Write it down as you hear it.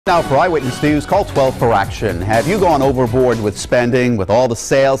Now for Eyewitness News, call 12 for action. Have you gone overboard with spending? With all the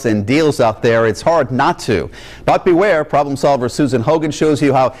sales and deals out there, it's hard not to. But beware, problem solver Susan Hogan shows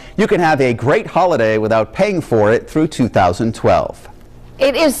you how you can have a great holiday without paying for it through 2012.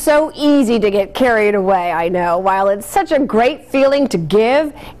 It is so easy to get carried away, I know. While it's such a great feeling to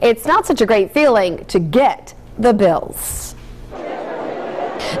give, it's not such a great feeling to get the bills.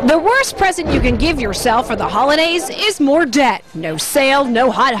 The worst present you can give yourself for the holidays is more debt. No sale,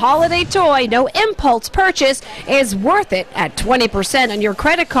 no hot holiday toy, no impulse purchase is worth it at 20% on your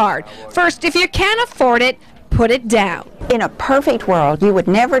credit card. First, if you can't afford it, put it down. In a perfect world, you would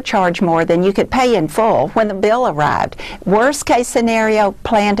never charge more than you could pay in full when the bill arrived. Worst case scenario,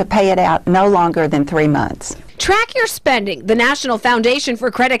 plan to pay it out no longer than 3 months. Track your spending. The National Foundation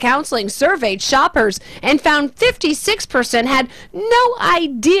for Credit Counseling surveyed shoppers and found 56% had no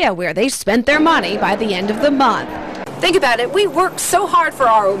idea where they spent their money by the end of the month. Think about it. We work so hard for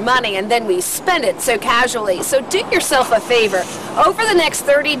our money and then we spend it so casually. So do yourself a favor. Over the next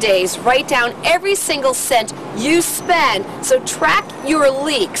 30 days, write down every single cent you spend. So track your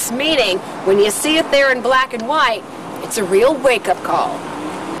leaks, meaning when you see it there in black and white, it's a real wake-up call.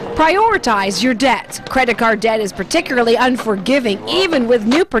 Prioritize your debt. Credit card debt is particularly unforgiving, even with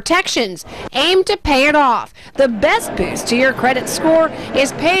new protections. Aim to pay it off. The best boost to your credit score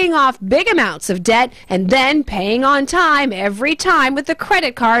is paying off big amounts of debt and then paying on time every time with the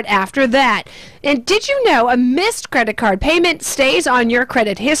credit card after that. And did you know a missed credit card payment stays on your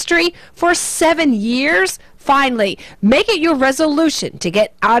credit history for 7 years? Finally, make it your resolution to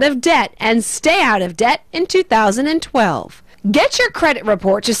get out of debt and stay out of debt in 2012. Get your credit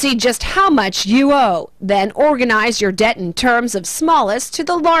report to see just how much you owe. Then organize your debt in terms of smallest to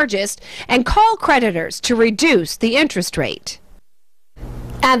the largest and call creditors to reduce the interest rate.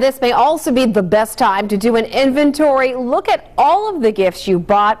 And this may also be the best time to do an inventory, look at all of the gifts you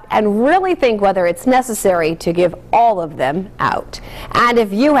bought, and really think whether it's necessary to give all of them out. And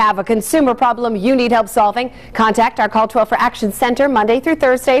if you have a consumer problem you need help solving, contact our Call 12 for Action Center Monday through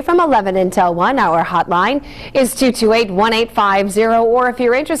Thursday from 11 until 1. Our hotline is 228-1850, or if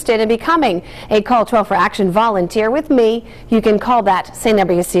you're interested in becoming a Call 12 for Action volunteer with me, you can call that same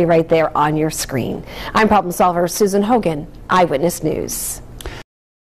number you see right there on your screen. I'm problem solver Susan Hogan, Eyewitness News.